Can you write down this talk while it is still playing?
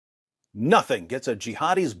Nothing gets a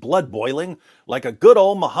jihadi's blood boiling like a good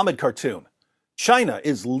old Muhammad cartoon. China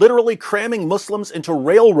is literally cramming Muslims into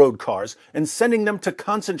railroad cars and sending them to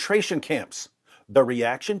concentration camps. The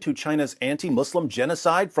reaction to China's anti-Muslim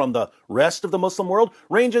genocide from the rest of the Muslim world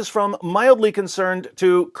ranges from mildly concerned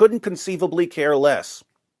to couldn't conceivably care less.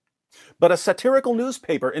 But a satirical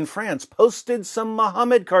newspaper in France posted some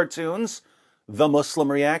Muhammad cartoons. The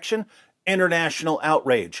Muslim reaction? International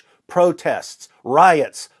outrage, protests,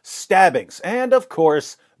 riots, stabbings, and of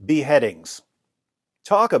course, beheadings.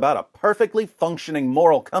 Talk about a perfectly functioning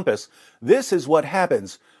moral compass. This is what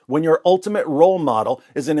happens when your ultimate role model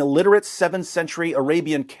is an illiterate 7th century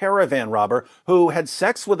Arabian caravan robber who had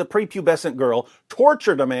sex with a prepubescent girl,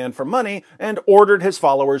 tortured a man for money, and ordered his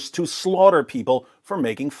followers to slaughter people for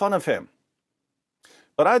making fun of him.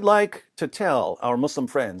 But I'd like to tell our Muslim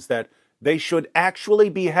friends that they should actually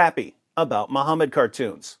be happy about Muhammad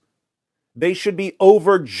cartoons. They should be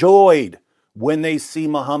overjoyed when they see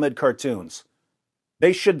Muhammad cartoons.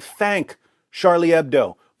 They should thank Charlie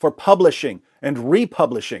Hebdo for publishing and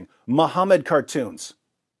republishing Muhammad cartoons.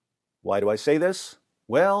 Why do I say this?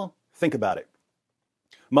 Well, think about it.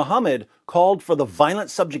 Muhammad called for the violent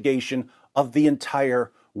subjugation of the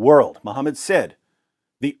entire world. Muhammad said,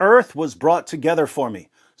 "The earth was brought together for me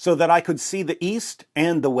so that I could see the east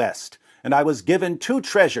and the west. And I was given two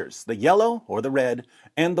treasures, the yellow or the red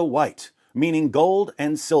and the white, meaning gold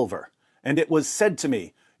and silver. And it was said to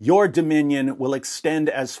me, your dominion will extend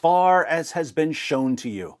as far as has been shown to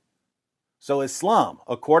you." So Islam,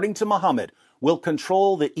 according to Muhammad, will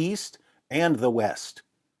control the East and the West.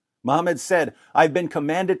 Muhammad said, "I've been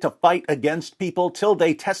commanded to fight against people till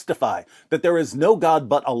they testify that there is no God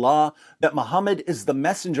but Allah, that Muhammad is the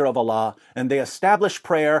messenger of Allah, and they establish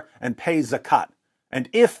prayer and pay zakat. And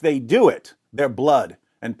if they do it, their blood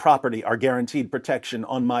and property are guaranteed protection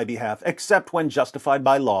on my behalf, except when justified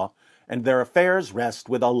by law, and their affairs rest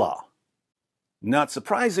with Allah." Not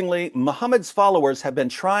surprisingly, Muhammad's followers have been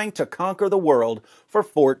trying to conquer the world for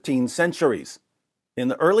 14 centuries. In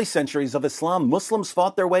the early centuries of Islam, Muslims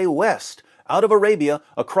fought their way west, out of Arabia,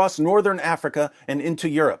 across northern Africa, and into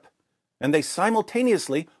Europe. And they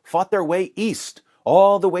simultaneously fought their way east,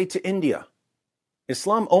 all the way to India.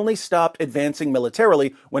 Islam only stopped advancing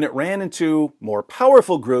militarily when it ran into more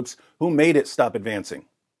powerful groups who made it stop advancing.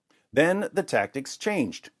 Then the tactics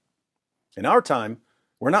changed. In our time,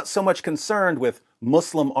 we're not so much concerned with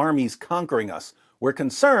Muslim armies conquering us. We're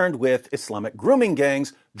concerned with Islamic grooming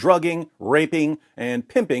gangs drugging, raping, and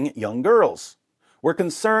pimping young girls. We're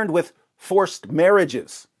concerned with forced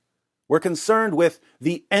marriages. We're concerned with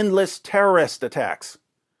the endless terrorist attacks.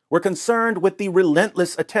 We're concerned with the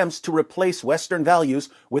relentless attempts to replace Western values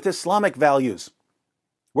with Islamic values.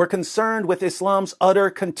 We're concerned with Islam's utter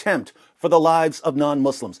contempt for the lives of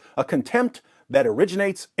non-Muslims, a contempt that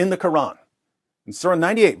originates in the Quran. In Surah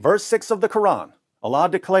 98, verse 6 of the Quran, Allah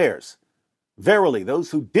declares, "Verily,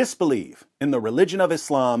 those who disbelieve in the religion of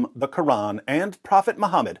Islam, the Quran, and Prophet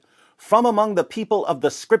Muhammad, from among the people of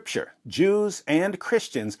the scripture, Jews and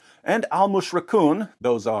Christians, and al-mushrikun,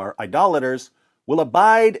 those are idolaters, will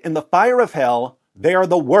abide in the fire of hell. They are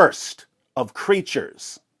the worst of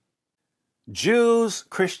creatures." Jews,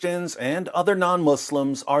 Christians, and other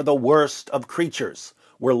non-Muslims are the worst of creatures.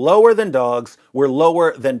 We're lower than dogs. We're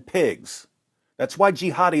lower than pigs. That's why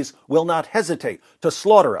jihadis will not hesitate to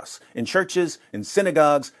slaughter us in churches, in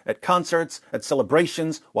synagogues, at concerts, at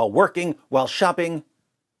celebrations, while working, while shopping.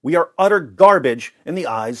 We are utter garbage in the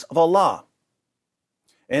eyes of Allah.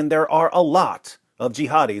 And there are a lot of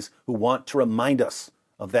jihadis who want to remind us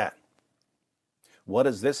of that. What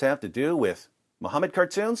does this have to do with Muhammad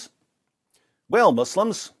cartoons? Well,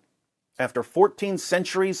 Muslims, after 14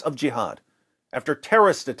 centuries of jihad, after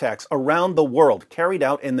terrorist attacks around the world carried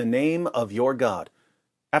out in the name of your God,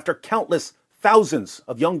 after countless thousands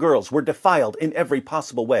of young girls were defiled in every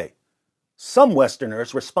possible way, some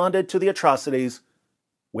Westerners responded to the atrocities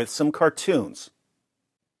with some cartoons.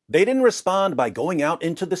 They didn't respond by going out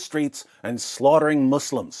into the streets and slaughtering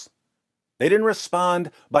Muslims. They didn't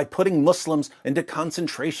respond by putting Muslims into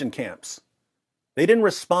concentration camps. They didn't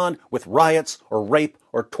respond with riots or rape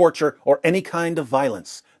or torture or any kind of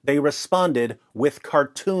violence. They responded with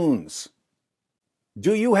cartoons.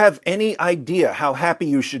 Do you have any idea how happy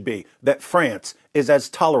you should be that France is as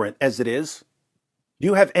tolerant as it is? Do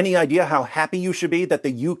you have any idea how happy you should be that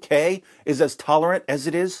the UK is as tolerant as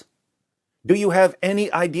it is? Do you have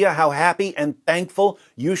any idea how happy and thankful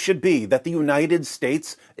you should be that the United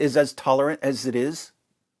States is as tolerant as it is?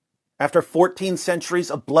 After 14 centuries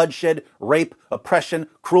of bloodshed, rape, oppression,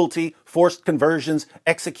 cruelty, forced conversions,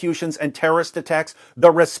 executions, and terrorist attacks, the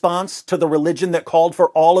response to the religion that called for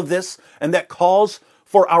all of this and that calls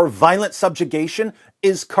for our violent subjugation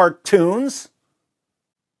is cartoons?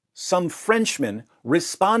 Some Frenchmen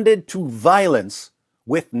responded to violence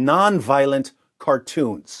with non-violent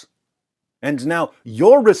cartoons. And now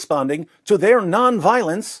you're responding to their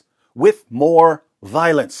non-violence with more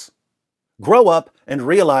violence. Grow up and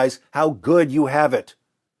realize how good you have it.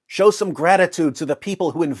 Show some gratitude to the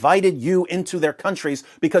people who invited you into their countries,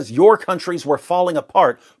 because your countries were falling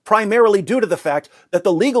apart primarily due to the fact that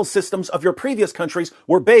the legal systems of your previous countries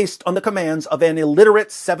were based on the commands of an illiterate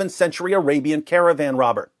 7th century Arabian caravan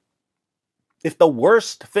robber. If the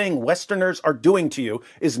worst thing Westerners are doing to you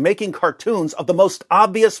is making cartoons of the most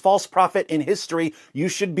obvious false prophet in history, you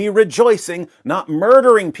should be rejoicing, not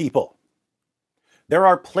murdering people. There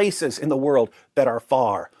are places in the world that are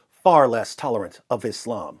far, far less tolerant of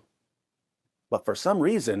Islam. But for some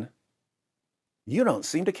reason, you don't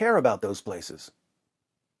seem to care about those places.